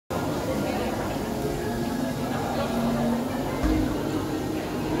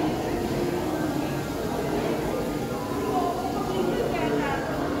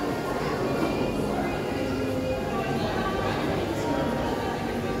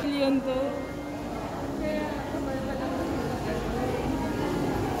Toronto.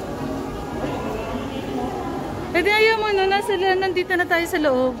 Pwede ayaw mo, no? Nandito na tayo sa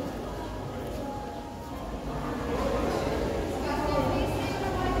loob.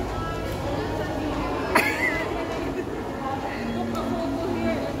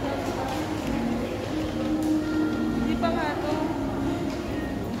 Hindi pa nga to.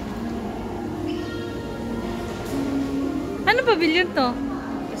 Ano pavilion to?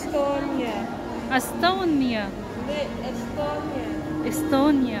 Estonia. Estonia. Hindi, Estonia.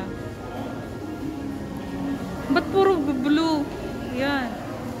 Estonia. Ba't puro blue? Yan.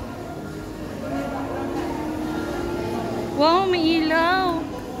 Wow, may ilaw.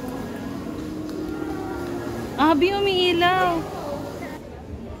 Abi, may ilaw.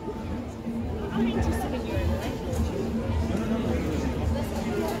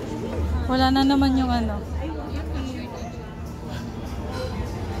 Wala na naman yung ano.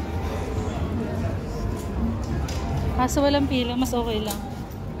 Kaso walang pila, mas okay lang.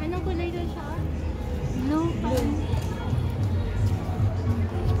 Anong kulay doon siya? No.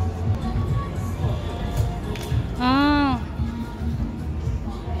 Ah.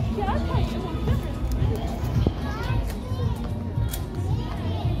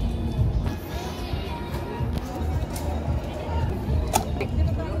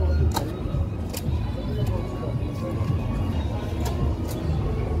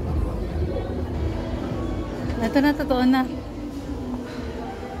 Ito na, totoo na.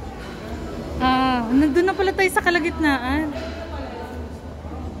 Ah, nandun na pala tayo sa kalagitnaan.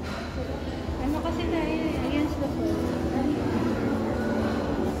 Ano kasi na against the floor?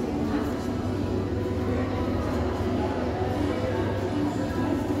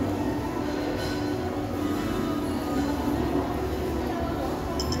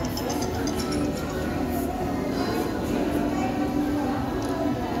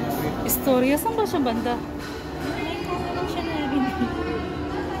 Istorya, saan ba siya banda?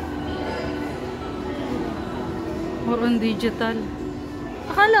 More on digital.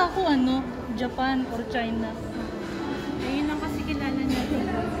 Akala ko ano, Japan or China. Ayun lang kasi kilala natin.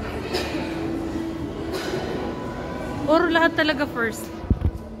 Or lahat talaga first.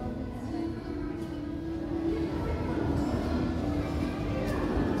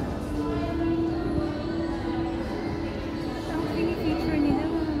 Ang pinifeature nila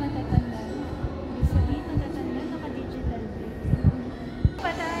mga matatanda. Ibig sabihin matatanda, naka-digital.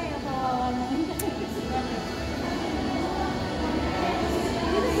 Patay ako.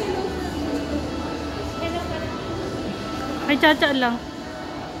 Ay, chacha lang.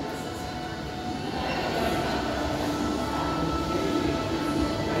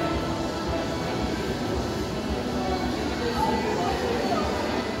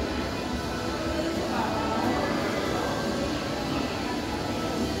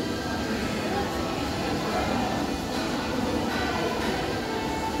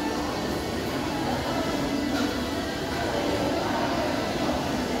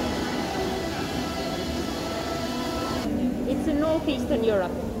 It's in northeastern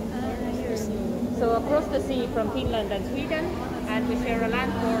Europe. So across the sea from Finland and Sweden, and we share a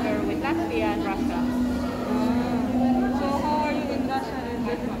land border with Latvia and Russia. So how are you in Russia and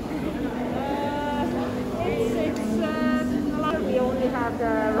We only have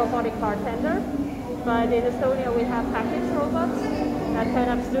the robotic bartender, but in Estonia we have package robots that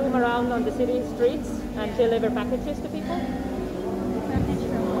kind of zoom around on the city streets and deliver packages to people.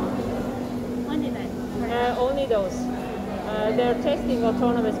 Only that. Only those. They're testing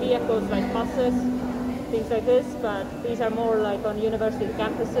autonomous vehicles like buses, things like this, but these are more like on university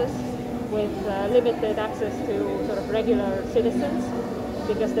campuses with limited access to sort of regular citizens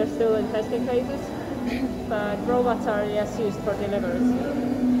because they're still in testing phases. But robots are, yes, used for deliveries.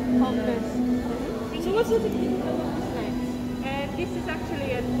 So what's the technique? This is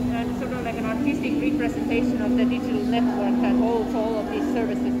actually a sort of like an artistic representation of the digital network that holds all of these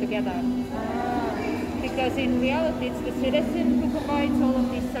services together. Because in reality, it's the citizen who provides all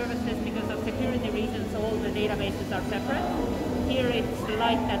of these services because of security reasons. All the databases are separate. Here, it's the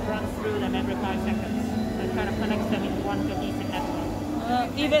light that runs through them every 5 seconds that kind of connects them into one cohesive network.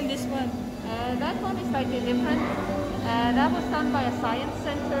 Even this one. That one is slightly different. That was done by a science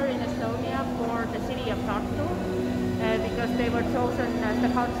center in Estonia for the city of Tartu because they were chosen as the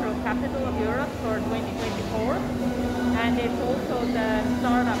cultural capital of Europe for 2024. And it's also the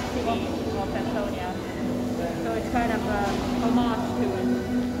startup city of Estonia. So it's kind of a homage to it.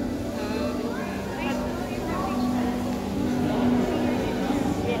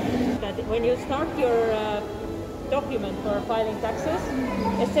 That when you start your document for filing taxes,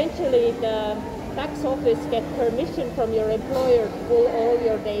 essentially the tax office gets permission from your employer to pull all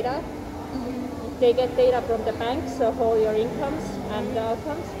your data. They get data from the banks of all your incomes and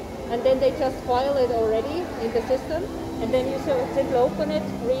outcomes, and then they just file it already in the system, and then you simply open it,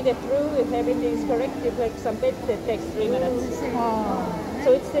 read it through. If everything is correct, you click submit. It takes 3 minutes.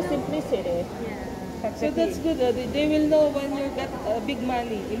 So it's the simplicity. So that's good. They will know when you get big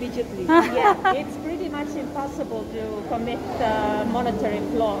money immediately. Yeah, it's pretty much impossible to commit monetary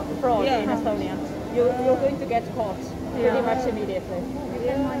fraud in Estonia. You're going to get caught pretty much immediately.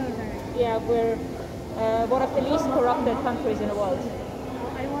 Yeah, we're one of the least corrupted countries in the world.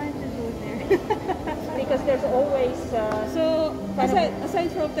 I wanted to go there. Because there's always So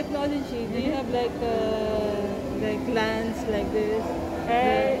aside from technology, do you have like lands like this?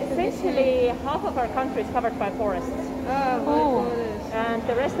 essentially half of our country is covered by forests, Forest. and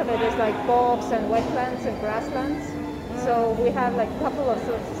the rest of it is like bogs and wetlands and grasslands. So we have like a couple of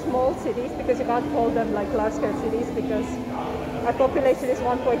sort of small cities, because you can't call them like large-scale cities because our population is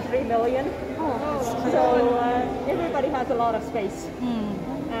 1.3 million. So everybody has a lot of space.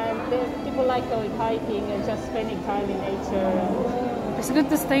 And people like going hiking and just spending time in nature. It's good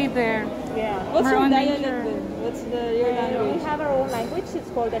to stay there. Yeah. What's Our your own dialect nature. then? What's your We language? have our own language. It's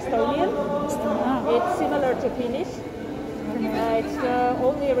called Estonian. Oh. It's similar to Finnish. It's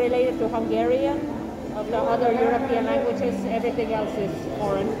only related to Hungarian. Of the other European languages, everything else is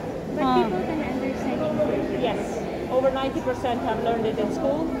foreign. But people can understand English. Yes, over 90% have learned it in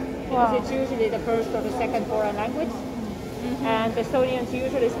school because it's usually the first or the second foreign language. And Estonians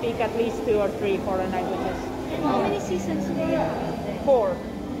usually speak at least 2 or 3 foreign languages. And how many seasons do you have? 4.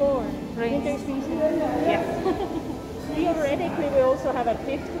 Winter season? Yes. Theoretically, we also have a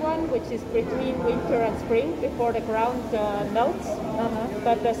 5th one, which is between winter and spring, before the ground melts.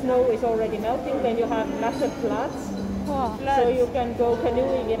 But the snow is already melting. Then you have massive floods, so you can go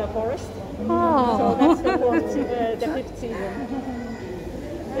canoeing in a forest. So that's the 5th season.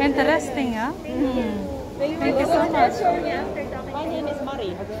 Interesting, huh? Thank you so much. My name is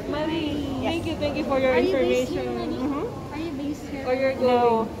Mari. Thank you for your Are you based here, information. Manny? Are you based here? Or you're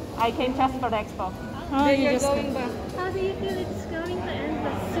No, going? I came just for the expo. Oh, Then you you're just going back. How do you feel it's going to end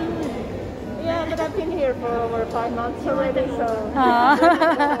soon? Yeah, but I've been here for over 5 months already, so.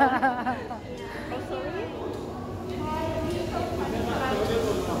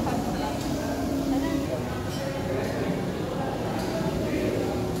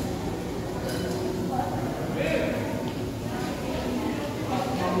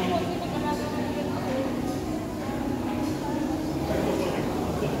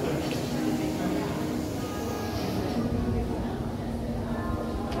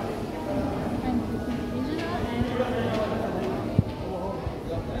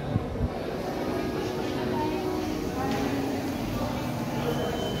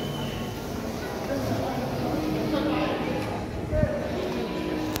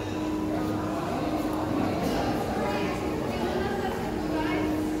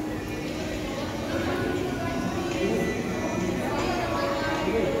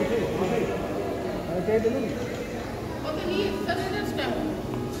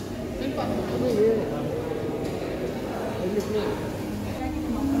 Ini